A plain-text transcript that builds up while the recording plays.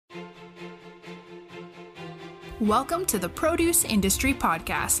Welcome to the Produce Industry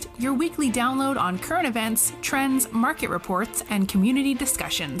Podcast, your weekly download on current events, trends, market reports, and community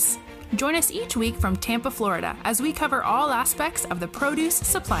discussions. Join us each week from Tampa, Florida, as we cover all aspects of the produce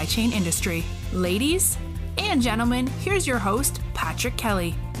supply chain industry. Ladies and gentlemen, here's your host, Patrick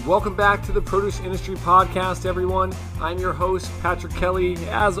Kelly. Welcome back to the Produce Industry Podcast, everyone. I'm your host, Patrick Kelly.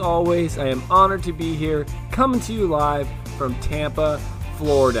 As always, I am honored to be here, coming to you live from Tampa,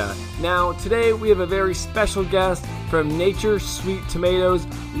 Florida. Now, today we have a very special guest from Nature Sweet Tomatoes,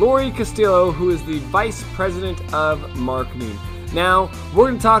 Lori Castillo, who is the Vice President of Marketing. Now, we're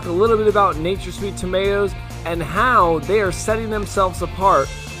going to talk a little bit about Nature Sweet Tomatoes and how they are setting themselves apart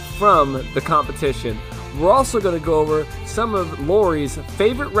from the competition. We're also going to go over some of Lori's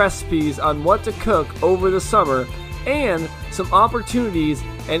favorite recipes on what to cook over the summer and some opportunities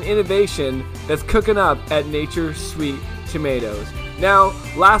and innovation that's cooking up at Nature Sweet Tomatoes. Now,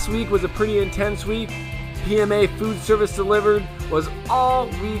 last week was a pretty intense week. PMA Food Service Delivered was all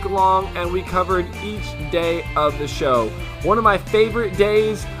week long, and we covered each day of the show. One of my favorite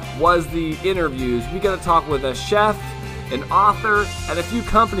days was the interviews. We got to talk with a chef, an author, and a few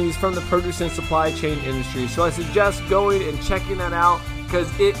companies from the produce and supply chain industry. So I suggest going and checking that out because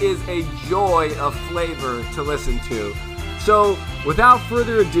it is a joy of flavor to listen to. So without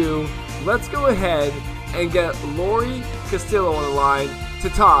further ado, let's go ahead and get Lori Castillo on the line to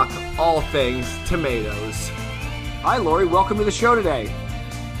talk all things tomatoes. Hi, Lori. Welcome to the show today.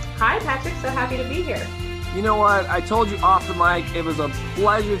 Hi, Patrick. So happy to be here. You know what? I told you off the mic, it was a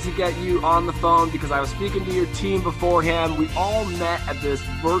pleasure to get you on the phone because I was speaking to your team beforehand. We all met at this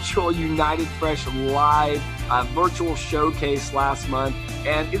virtual United Fresh Live virtual showcase last month,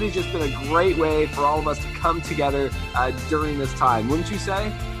 and it has just been a great way for all of us to come together during this time. Wouldn't you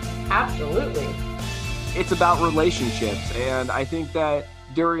say? Absolutely. It's about relationships, and I think that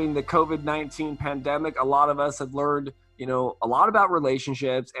during the COVID-19 pandemic, a lot of us have learned, a lot about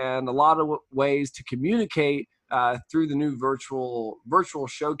relationships and a lot of ways to communicate through the new virtual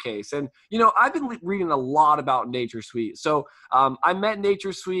showcase. And, I've been reading a lot about Nature Sweet. So I met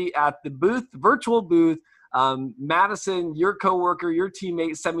Nature Sweet at the virtual booth. Madison, your coworker, your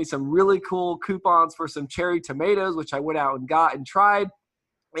teammate sent me some really cool coupons for some cherry tomatoes, which I went out and got and tried.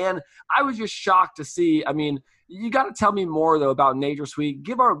 And I was just shocked to see. I mean, you got to tell me more, though, about Nature Sweet.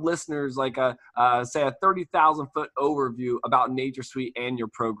 Give our listeners like a 30,000-foot overview about Nature Sweet and your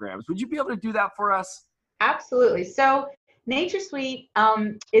programs. Would you be able to do that for us? Absolutely. So Nature Sweet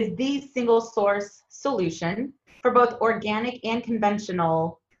is the single source solution for both organic and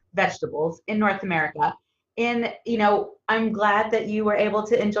conventional vegetables in North America. And, I'm glad that you were able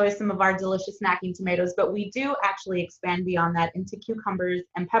to enjoy some of our delicious snacking tomatoes, but we do actually expand beyond that into cucumbers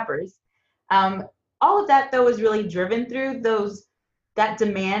and peppers. All of that, though, is really driven through that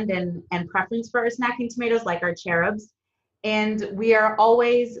demand and preference for our snacking tomatoes, like our cherubs. And we are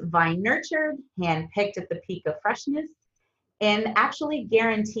always vine nurtured, hand picked at the peak of freshness, and actually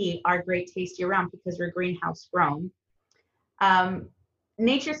guarantee our great taste year round because we're greenhouse grown.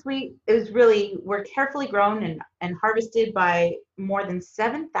 Nature Sweet we're carefully grown and harvested by more than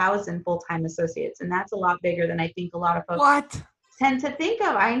 7,000 full-time associates. And that's a lot bigger than I think a lot of folks tend to think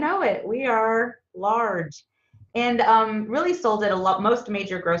of. I know it. We are large and really sold at most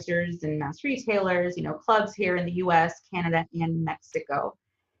major grocers and mass retailers, clubs here in the US, Canada, and Mexico.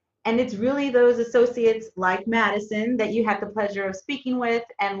 And it's really those associates like Madison that you had the pleasure of speaking with,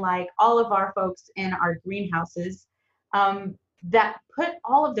 and like all of our folks in our greenhouses, that put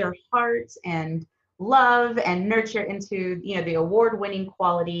all of their hearts and love and nurture into, the award-winning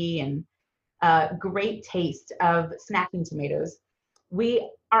quality and great taste of snacking tomatoes. We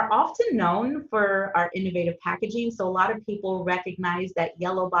are often known for our innovative packaging. So a lot of people recognize that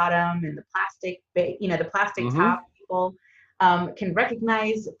yellow bottom and the plastic, the plastic top people can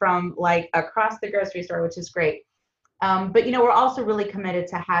recognize from like across the grocery store, which is great. But, we're also really committed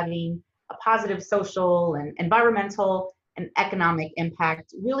to having a positive social and environmental and economic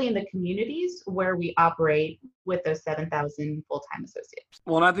impact really in the communities where we operate with those 7,000 full-time associates.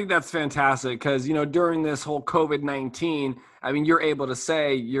 Well, and I think that's fantastic because, during this whole COVID-19, you're able to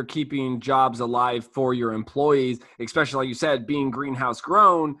say you're keeping jobs alive for your employees, especially like you said, being greenhouse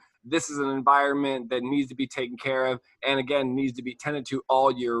grown. This is an environment that needs to be taken care of and, again, needs to be tended to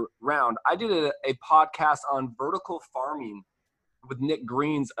all year round. I did a podcast on vertical farming with Nick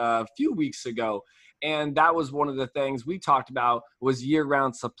Greens a few weeks ago. And that was one of the things we talked about was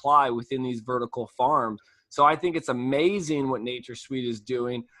year-round supply within these vertical farms. So I think it's amazing what Nature Sweet is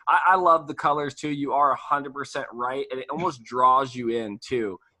doing. I love the colors too. You are 100% right. And it almost draws you in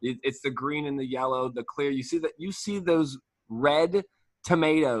too. It's the green and the yellow, the clear. You see those red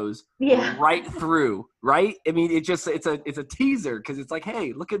tomatoes right through, right? I mean, it's a teaser because it's like,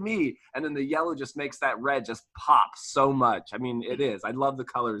 hey, look at me. And then the yellow just makes that red just pop so much. I mean, it is. I love the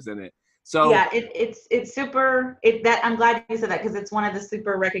colors in it. So yeah, it's super. I'm glad you said that because it's one of the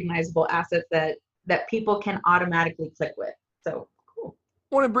super recognizable assets that people can automatically click with. So cool.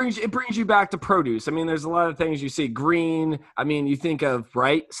 Well, it brings you back to produce. I mean, there's a lot of things you see. Green. I mean, you think of,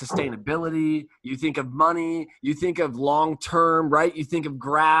 right, sustainability. You think of money. You think of long term, right? You think of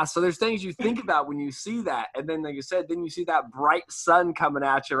grass. So there's things you think about when you see that. And then, like you said, then you see that bright sun coming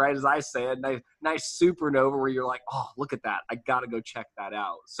at you, right? As I say, a nice supernova where you're like, oh, look at that. I got to go check that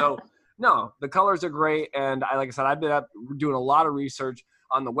out. So no, the colors are great. And like I said, I've been up doing a lot of research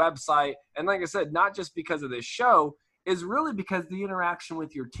on the website. And like I said, not just because of this show, is really because the interaction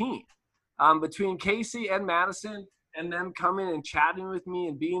with your team, between Casey and Madison and them coming and chatting with me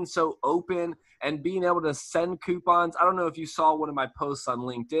and being so open and being able to send coupons. I don't know if you saw one of my posts on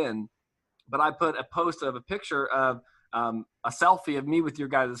LinkedIn, but I put a post of a picture of a selfie of me with your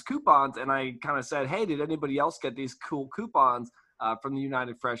guys' coupons. And I kind of said, hey, did anybody else get these cool coupons from the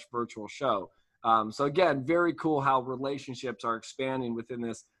United Fresh virtual show? So again, very cool how relationships are expanding within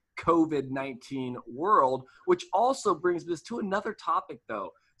this COVID-19 world, which also brings us to another topic though.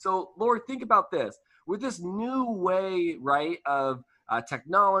 So Lori, think about this. With this new way, right, of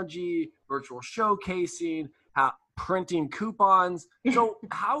technology, virtual showcasing, printing coupons. So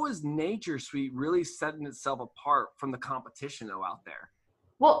how is NatureSweet really setting itself apart from the competition though out there?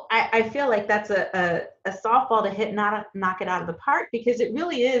 Well, I feel like that's a softball to hit, not knock it out of the park, because it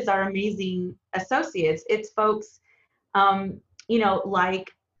really is our amazing associates. It's folks,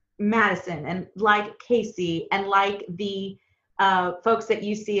 like Madison and like Casey and like the folks that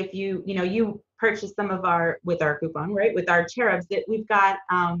you see if you purchase some of with our coupon, right? With our cherubs, that we've got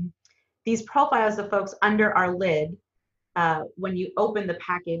these profiles of folks under our lid when you open the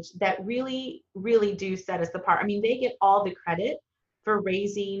package that really, really do set us apart. I mean, they get all the credit for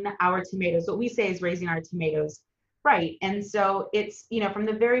raising our tomatoes. What we say is raising our tomatoes right. And so it's, from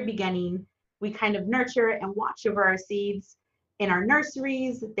the very beginning, we kind of nurture and watch over our seeds in our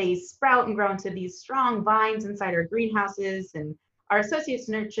nurseries. They sprout and grow into these strong vines inside our greenhouses, and our associates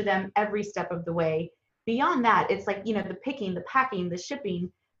nurture them every step of the way. Beyond that, it's like, the picking, the packing, the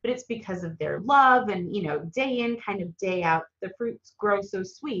shipping, but it's because of their love and, day in, kind of day out, the fruits grow so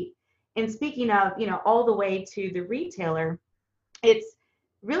sweet. And speaking of, all the way to the retailer, it's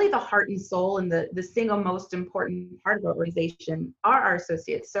really the heart and soul and the single most important part of our organization are our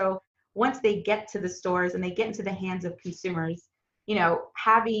associates. So once they get to the stores and they get into the hands of consumers,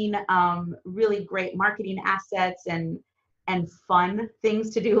 having really great marketing assets and fun things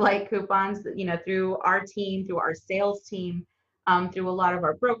to do, like coupons, through our team, through our sales team, through a lot of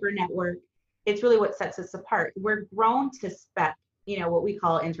our broker network, it's really what sets us apart. We're grown to spec, what we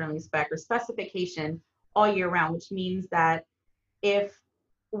call internally spec or specification all year round, which means that if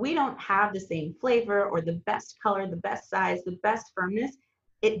we don't have the same flavor or the best color, the best size, the best firmness,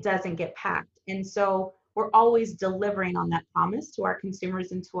 it doesn't get packed. And so we're always delivering on that promise to our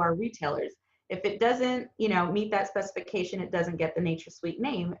consumers and to our retailers. If it doesn't, meet that specification, it doesn't get the NatureSweet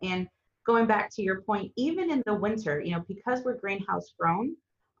name. And going back to your point, even in the winter, because we're greenhouse grown,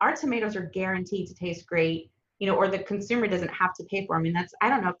 our tomatoes are guaranteed to taste great, or the consumer doesn't have to pay for them. And I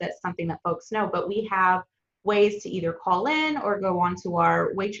don't know if that's something that folks know, but we have ways to either call in or go onto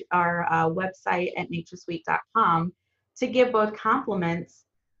our website at naturesweet.com to give both compliments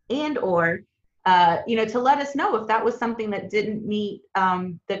and or to let us know if that was something that didn't meet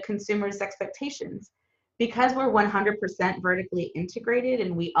the consumer's expectations. Because we're 100% vertically integrated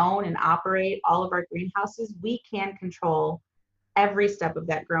and we own and operate all of our greenhouses, we can control every step of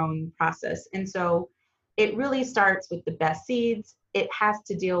that growing process. And so it really starts with the best seeds. It has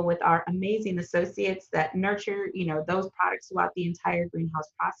to deal with our amazing associates that nurture, those products throughout the entire greenhouse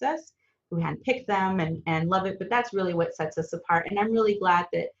process, who handpick them and love it. But that's really what sets us apart. And I'm really glad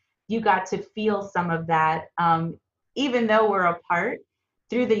that you got to feel some of that, even though we're apart,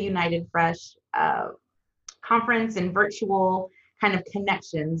 through the United Fresh conference and virtual kind of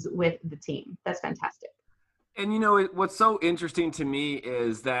connections with the team. That's fantastic. And what's so interesting to me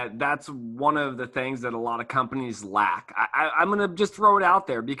is that that's one of the things that a lot of companies lack. I'm going to just throw it out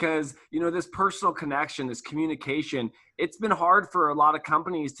there because, this personal connection, this communication, it's been hard for a lot of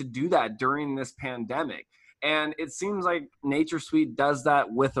companies to do that during this pandemic. And it seems like NatureSweet does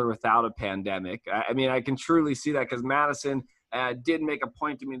that with or without a pandemic. I mean, I can truly see that because Madison did make a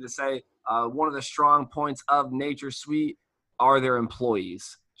point to me to say one of the strong points of NatureSweet are their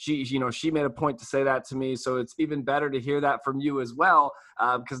employees. she made a point to say that to me. So it's even better to hear that from you as well,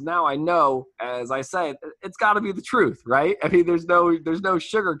 because now I know, as I say, it's got to be the truth, right? I mean, there's no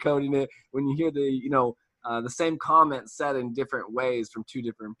sugarcoating it when you hear the same comment said in different ways from two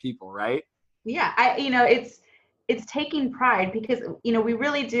different people, right? Yeah, it's taking pride because, we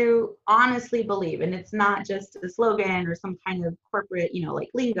really do honestly believe, and it's not just a slogan or some kind of corporate, like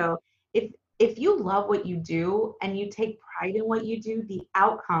lingo. If you love what you do and you take pride in what you do, the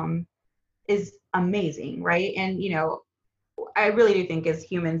outcome is amazing, right? And, I really do think as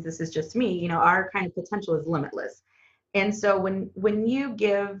humans, this is just me, our kind of potential is limitless. And so when you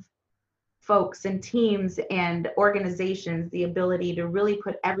give folks and teams and organizations the ability to really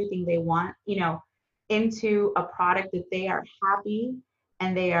put everything they want, into a product that they are happy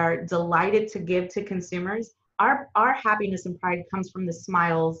and they are delighted to give to consumers, our happiness and pride comes from the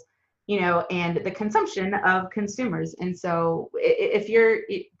smiles, and the consumption of consumers. And so if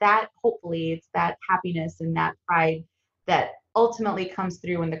hopefully it's that happiness and that pride that ultimately comes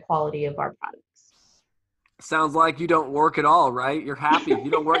through in the quality of our products. Sounds like you don't work at all, right? You're happy. You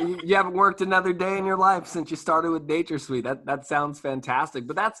don't work. You haven't worked another day in your life since you started with NatureSweet. That sounds fantastic.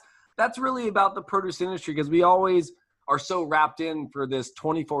 But that's really about the produce industry, because we always are so wrapped in for this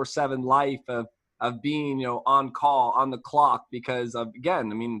 24/7 life of being, on call, on the clock, because of,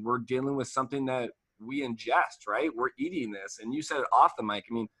 again, I mean, we're dealing with something that we ingest, right? We're eating this. And you said it off the mic.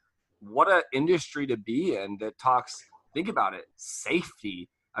 I mean, what an industry to be in that talks, think about it, safety.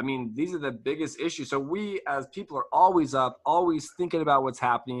 I mean, these are the biggest issues. So we as people are always up, always thinking about what's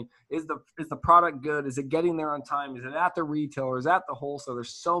happening. Is the product good? Is it getting there on time? Is it at the retailer? Is it at the wholesale?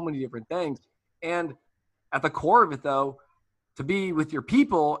 There's so many different things. And at the core of it, though, to be with your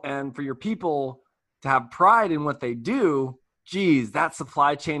people and for your people to have pride in what they do, geez, that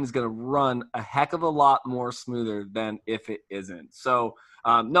supply chain is going to run a heck of a lot more smoother than if it isn't. So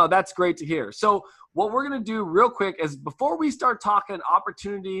no, that's great to hear. So what we're going to do real quick is, before we start talking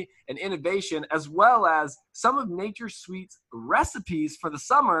opportunity and innovation, as well as some of NatureSweet's recipes for the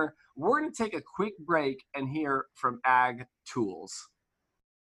summer, we're going to take a quick break and hear from Ag Tools.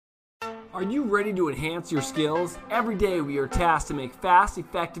 Are you ready to enhance your skills? Every day we are tasked to make fast,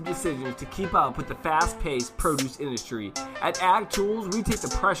 effective decisions to keep up with the fast-paced produce industry. At Ag Tools, we take the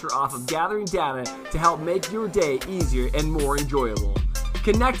pressure off of gathering data to help make your day easier and more enjoyable.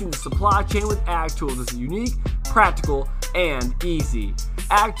 Connecting the supply chain with Ag Tools is unique, practical, and easy.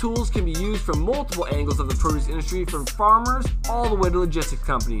 Ag Tools can be used from multiple angles of the produce industry, from farmers all the way to logistics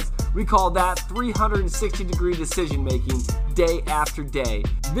companies. We call that 360-degree decision-making day after day.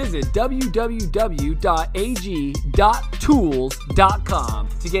 Visit www.ag.tools.com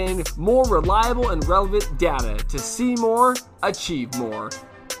to gain more reliable and relevant data to see more, achieve more.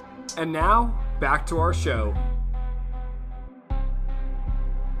 And now, back to our show.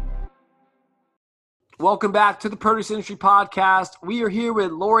 Welcome back to the Produce Industry Podcast. We are here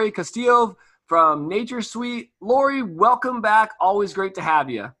with Lori Castillo from NatureSweet. Lori, welcome back. Always great to have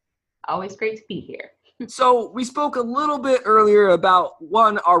you. Always great to be here. So we spoke a little bit earlier about,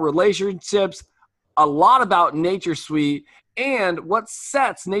 our relationships, a lot about NatureSweet, and what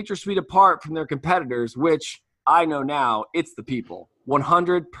sets NatureSweet apart from their competitors, which I know now, it's the people,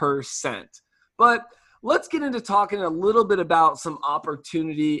 100%. But let's get into talking a little bit about some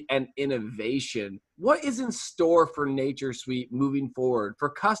opportunity and innovation. What is in store for NatureSweet moving forward for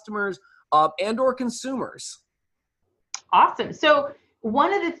customers and or consumers? Awesome. So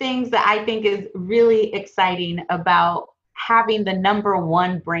one of the things that I think is really exciting about having the number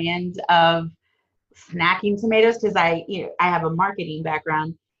one brand of snacking tomatoes, because I have a marketing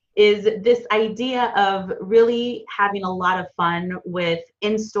background, is this idea of really having a lot of fun with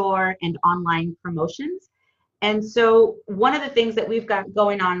in-store and online promotions. And so one of the things that we've got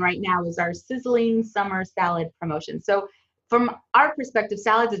going on right now is our sizzling summer salad promotion. So from our perspective,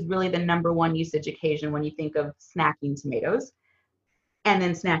 salads is really the number one usage occasion when you think of snacking tomatoes, and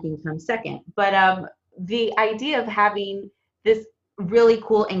then snacking comes second. But the idea of having this really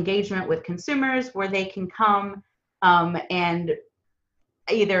cool engagement with consumers where they can come and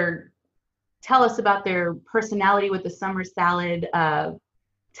either tell us about their personality with the summer salad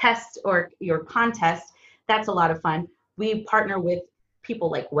test or your contest, that's a lot of fun. We partner with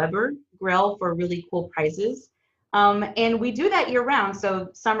people like Weber Grill for really cool prizes. And we do that year round. So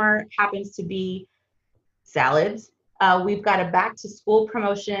summer happens to be salads. We've got a back to school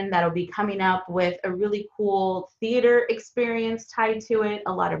promotion that'll be coming up with a really cool theater experience tied to it,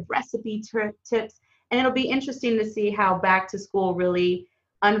 a lot of recipe tips. And it'll be interesting to see how back to school really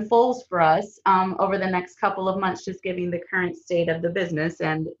unfolds for us over the next couple of months, just given the current state of the business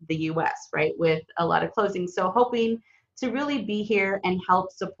and the US, right, with a lot of closings. So hoping to really be here and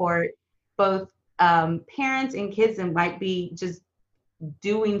help support both parents and kids that might be just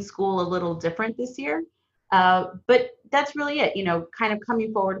doing school a little different this year. But that's really it, kind of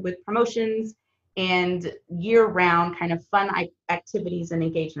coming forward with promotions and year-round kind of fun activities and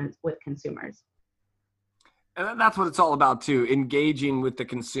engagements with consumers. And that's what it's all about too, engaging with the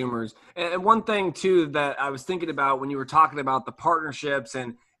consumers. And one thing too that I was thinking about when you were talking about the partnerships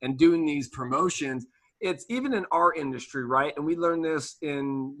and doing these promotions, it's even in our industry, right? And we learned this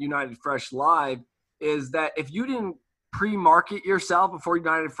in United Fresh Live, is that if you didn't pre-market yourself before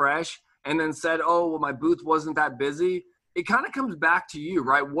United Fresh and then said, oh, well, my booth wasn't that busy, it kind of comes back to you,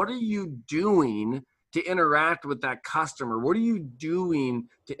 right? What are you doing to interact with that customer? What are you doing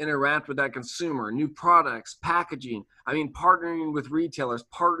to interact with that consumer? New products, packaging, partnering with retailers,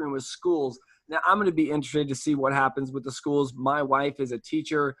 partnering with schools. Now, I'm going to be interested to see what happens with the schools. My wife is a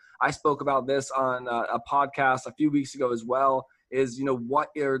teacher. I spoke about this on a podcast a few weeks ago as well, is, what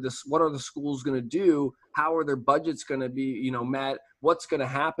are the schools going to do? How are their budgets going to be, met? What's going to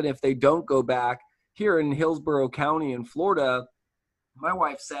happen if they don't go back? Here in Hillsborough County in Florida, my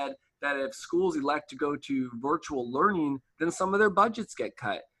wife said that if schools elect to go to virtual learning, then some of their budgets get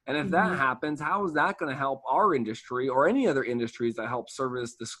cut. And if that happens, how is that going to help our industry or any other industries that help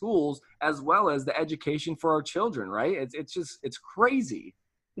service the schools as well as the education for our children, right? It's crazy.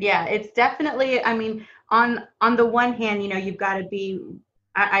 Yeah, it's definitely, on the one hand, you've got to be,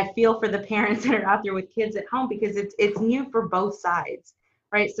 I feel for the parents that are out there with kids at home because it's new for both sides,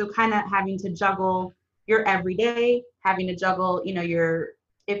 right? So kind of having to juggle your everyday, having to juggle,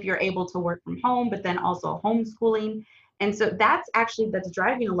 if you're able to work from home, but then also homeschooling. And so that's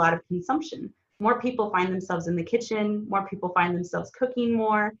driving a lot of consumption. More people find themselves in the kitchen, more people find themselves cooking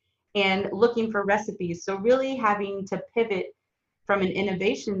more and looking for recipes. So really having to pivot from an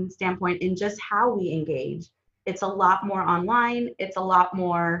innovation standpoint in just how we engage. It's a lot more online. It's a lot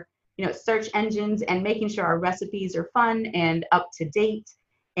more, search engines and making sure our recipes are fun and up to date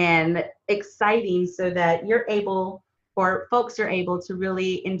and exciting so that folks are able to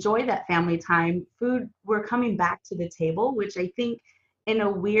really enjoy that family time. Food, we're coming back to the table, which I think in a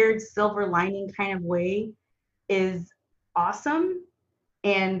weird silver lining kind of way is awesome.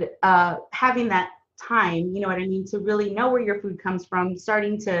 And having that time, to really know where your food comes from,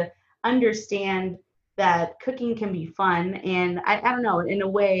 starting to understand that cooking can be fun. And I don't know, in a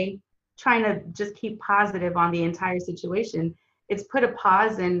way, trying to just keep positive on the entire situation. It's put a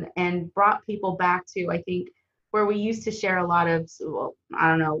pause and brought people back to, I think, where we used to share a lot of,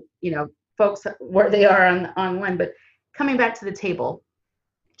 folks where they are online, but coming back to the table,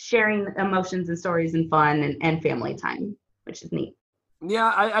 sharing emotions and stories and fun and family time, which is neat.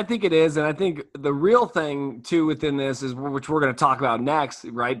 Yeah, I think it is. And I think the real thing too within this is, which we're going to talk about next,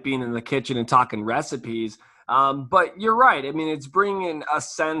 right? Being in the kitchen and talking recipes. But you're right. It's bringing a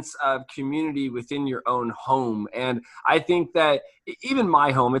sense of community within your own home. And I think that even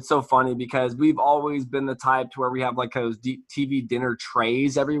my home, it's so funny because we've always been the type to where we have like those TV dinner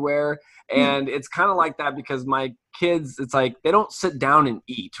trays everywhere. And it's kind of like that because my kids, it's like they don't sit down and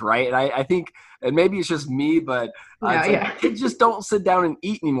eat, right? And I think, and maybe it's just me, but kids just don't sit down and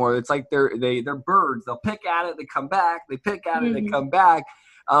eat anymore. It's like they're birds. They'll pick at it, they come back, they pick at it, they come back.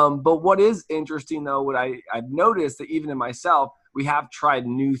 But what is interesting, though, what I've noticed that even in myself, we have tried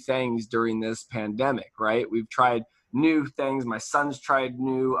new things during this pandemic, right? We've tried new things. My son's tried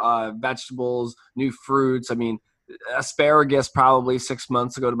new vegetables, new fruits. Asparagus probably 6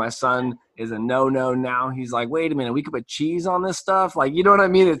 months ago to my son is a no-no. Now he's like, wait a minute, we could put cheese on this stuff? Like, you know what I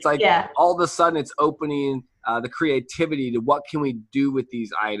mean? It's like all of a sudden it's opening the creativity to what can we do with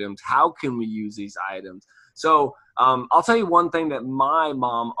these items? How can we use these items? So I'll tell you one thing that my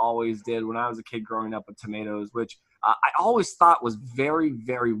mom always did when I was a kid growing up with tomatoes, which I always thought was very,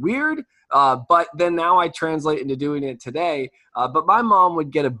 very weird. But then now I translate into doing it today. But my mom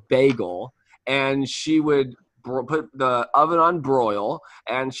would get a bagel and she would put the oven on broil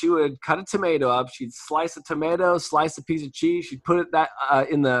and she would cut a tomato up. She'd slice a tomato, slice a piece of cheese. She'd put it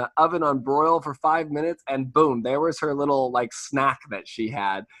in the oven on broil for 5 minutes and boom, there was her little like snack that she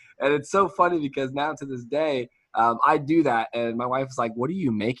had. And it's so funny because now to this day, I do that and my wife is like, what are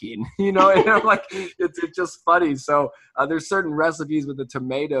you making? And I'm like, it's just funny. So there's certain recipes with the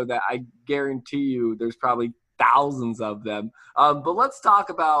tomato that I guarantee you there's probably thousands of them. But let's talk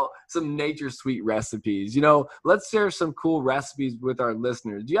about some nature sweet recipes. Let's share some cool recipes with our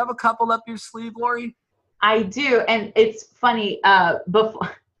listeners. Do you have a couple up your sleeve, Lori? I do. And it's funny,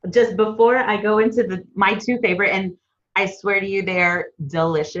 before I go into my two favorite, and I swear to you, they're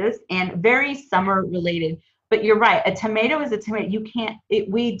delicious and very summer related. But you're right. A tomato is a tomato.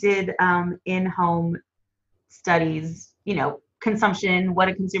 We did in-home studies consumption, what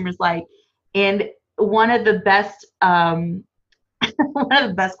do consumers like. And one of the best one of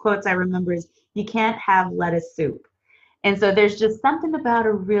the best quotes I remember is, "You can't have lettuce soup." And so there's just something about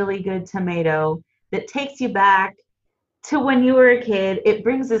a really good tomato that takes you back to when you were a kid. It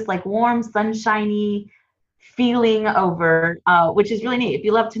brings this like warm, sunshiny feeling over, which is really neat. If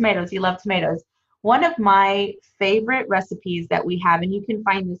you love tomatoes, you love tomatoes. One of my favorite recipes that we have, and you can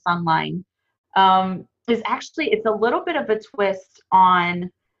find this online, is actually, it's a little bit of a twist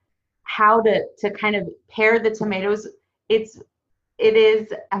on how to kind of pair the tomatoes. It is,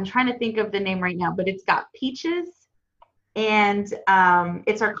 I'm trying to think of the name right now, but it's got peaches, and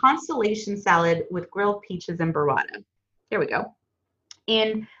it's our constellation salad with grilled peaches and burrata. There we go.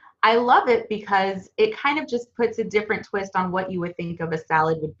 And I love it because it kind of just puts a different twist on what you would think of a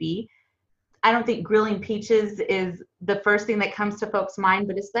salad would be. I don't think grilling peaches is the first thing that comes to folks' mind,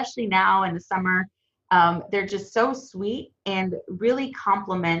 but especially now in the summer, they're just so sweet and really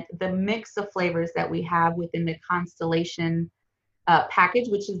complement the mix of flavors that we have within the Constellation package,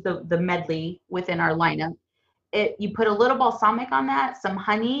 which is the medley within our lineup. You put a little balsamic on that, some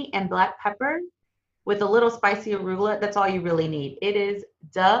honey and black pepper with a little spicy arugula. That's all you really need. It is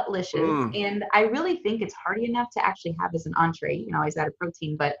delicious. And I really think it's hearty enough to actually have as an entree. You can always add a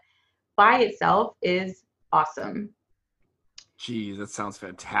protein, but by itself is awesome. Geez, that sounds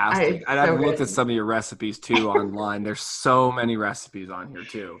fantastic. I've looked at some of your recipes too online. There's so many recipes on here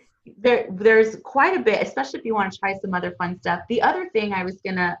too. There's quite a bit, especially if you want to try some other fun stuff. The other thing I was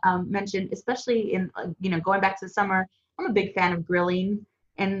going to mention, especially in, going back to the summer, I'm a big fan of grilling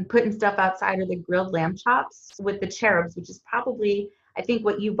and putting stuff outside, of the grilled lamb chops with the cherubs, which is probably, I think,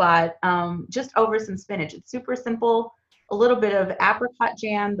 what you bought, just over some spinach. It's super simple, a little bit of apricot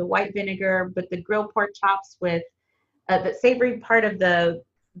jam, the white vinegar, but the grilled pork chops with the savory part of the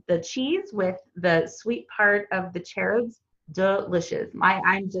cheese with the sweet part of the cherubs. Delicious.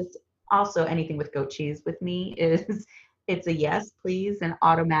 I'm just also, anything with goat cheese with me it's a yes, please, and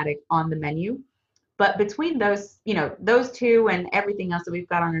automatic on the menu. But between those, those two and everything else that we've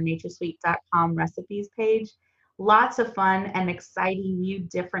got on our naturesweet.com recipes page, lots of fun and exciting new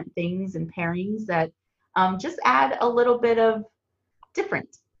different things and pairings that just add a little bit of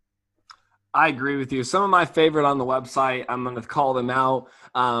different. I agree with you. Some of my favorite on the website, I'm going to call them out.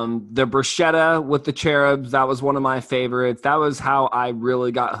 The bruschetta with the cherubs, that was one of my favorites. That was how I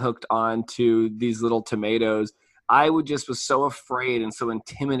really got hooked on to these little tomatoes. I was so afraid and so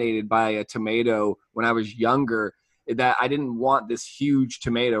intimidated by a tomato when I was younger that I didn't want this huge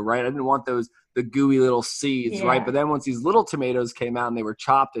tomato, right? I didn't want the gooey little seeds, right? But then once these little tomatoes came out and they were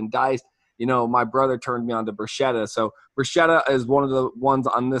chopped and diced, my brother turned me on to bruschetta. So bruschetta is one of the ones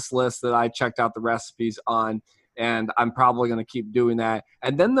on this list that I checked out the recipes on, and I'm probably going to keep doing that.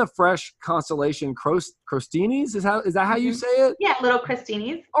 And then the fresh Constellation crostinis, is that how you say it? Yeah, little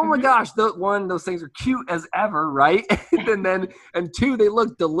crostinis. Oh my gosh, those things are cute as ever, right? and two, they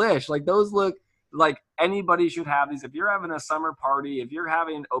look delish. Like those look like anybody should have these. If you're having a summer party, if you're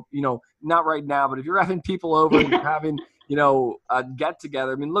having, not right now, but if you're having people over and you're having, a get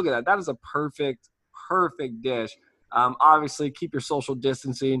together, I mean, look at that. That is a perfect dish. Obviously keep your social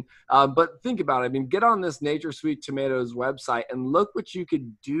distancing, but think about it. I mean, get on this Nature Sweet Tomatoes website and look what you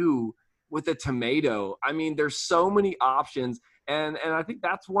could do with a tomato. I mean, there's so many options. And I think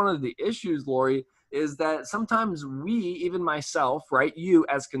that's one of the issues, Lori, is that sometimes we, even myself, right, you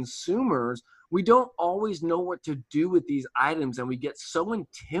as consumers, we don't always know what to do with these items, and we get so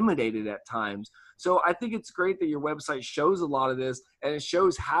intimidated at times. So I think it's great that your website shows a lot of this, and it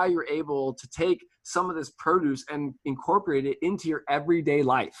shows how you're able to take some of this produce and incorporate it into your everyday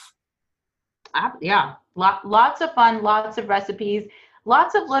life. Yeah, lots of fun, lots of recipes,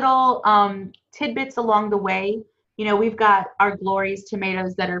 lots of little tidbits along the way. We've got our glorious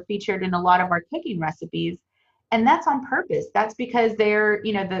tomatoes that are featured in a lot of our cooking recipes, and that's on purpose. That's because they're,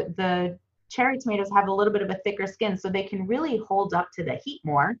 the cherry tomatoes have a little bit of a thicker skin, so they can really hold up to the heat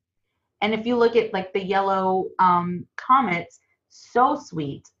more. And if you look at like the yellow comets, so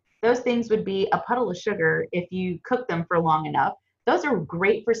sweet. Those things would be a puddle of sugar if you cook them for long enough. Those are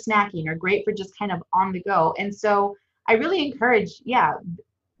great for snacking or great for just kind of on the go. And so I really encourage,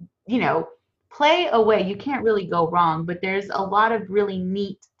 play away. You can't really go wrong, but there's a lot of really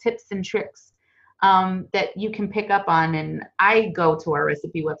neat tips and tricks that you can pick up on. And I go to our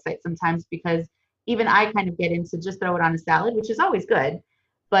recipe website sometimes because even I kind of get into just throw it on a salad, which is always good.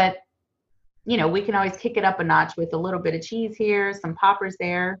 But, we can always kick it up a notch with a little bit of cheese here, some poppers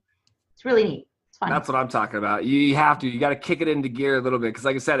there. It's really neat. It's fun. That's what I'm talking about. You got to kick it into gear a little bit. Because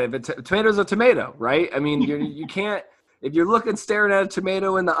like I said, if a tomato's a tomato, right? I mean, you can't if you're staring at a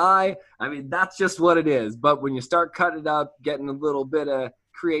tomato in the eye, I mean, that's just what it is. But when you start cutting it up, getting a little bit of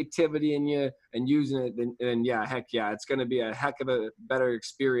creativity in you and using it, then yeah, heck yeah, it's going to be a heck of a better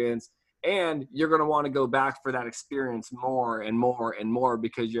experience. And you're going to want to go back for that experience more and more and more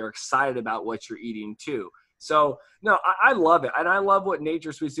because you're excited about what you're eating too. So no, I love it. And I love what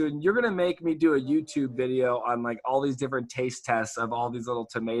Nature Sweet's doing. You're going to make me do a YouTube video on like all these different taste tests of all these little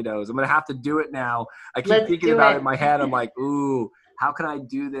tomatoes. I'm going to have to do it now. I keep thinking about it in my head. I'm like, ooh, how can I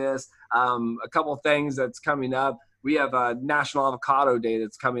do this? A couple of things that's coming up. We have a National Avocado Day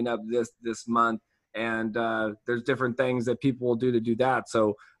that's coming up this month. And there's different things that people will do to do that.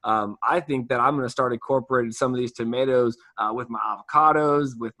 So I think that I'm going to start incorporating some of these tomatoes with my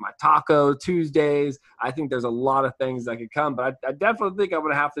avocados, with my Taco Tuesdays. I think there's a lot of things that could come, but I definitely think I'm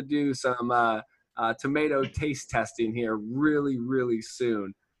going to have to do some tomato taste testing here really, really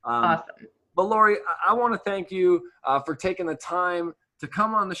soon. Awesome. But Lori, I want to thank you for taking the time to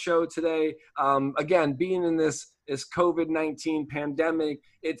come on the show today. Again, being in this COVID-19 pandemic,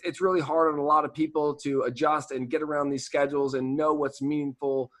 it's really hard on a lot of people to adjust and get around these schedules and know what's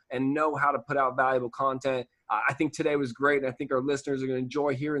meaningful and know how to put out valuable content. I think today was great, and I think our listeners are going to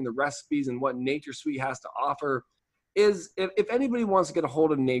enjoy hearing the recipes and what Nature Sweet has to offer. If anybody wants to get a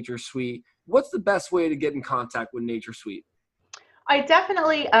hold of Nature Sweet, what's the best way to get in contact with Nature Sweet? I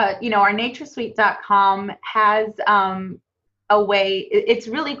definitely, our naturesweet.com has a way. It's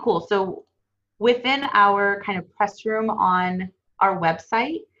really cool. So within our kind of press room on our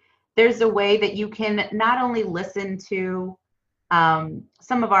website, there's a way that you can not only listen to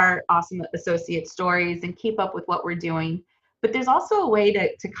some of our awesome associate stories and keep up with what we're doing, but there's also a way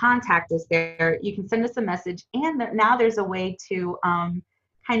to contact us there. You can send us a message, and now there's a way to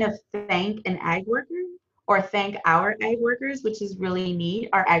kind of thank an ag worker or thank our ag workers, which is really neat,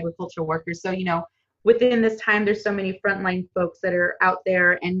 our agriculture workers. So, within this time, there's so many frontline folks that are out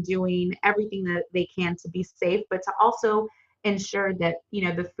there and doing everything that they can to be safe, but to also ensure that,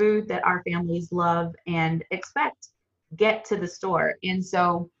 the food that our families love and expect get to the store. And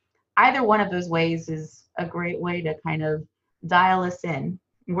so either one of those ways is a great way to kind of dial us in.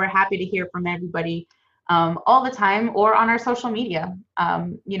 We're happy to hear from everybody all the time or on our social media,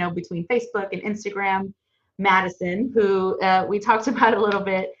 between Facebook and Instagram. Madison, who we talked about a little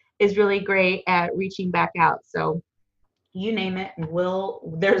bit, is really great at reaching back out. So you name it,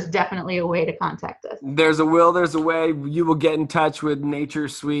 there's definitely a way to contact us. There's a way. You will get in touch with Nature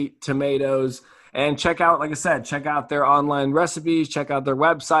Sweet Tomatoes and check out their online recipes, check out their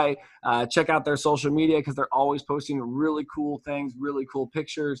website, check out their social media, because they're always posting really cool things, really cool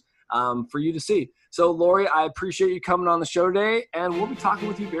pictures for you to see. So Lori, I appreciate you coming on the show today, and we'll be talking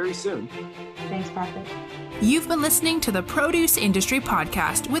with you very soon. Thanks, Patrick. You've been listening to the Produce Industry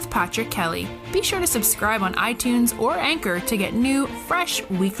Podcast with Patrick Kelly. Be sure to subscribe on iTunes or Anchor to get new, fresh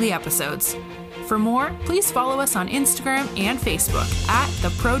weekly episodes. For more, please follow us on Instagram and Facebook at the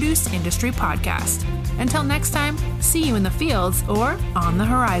Produce Industry Podcast. Until next time, see you in the fields or on the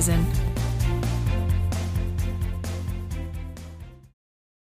horizon.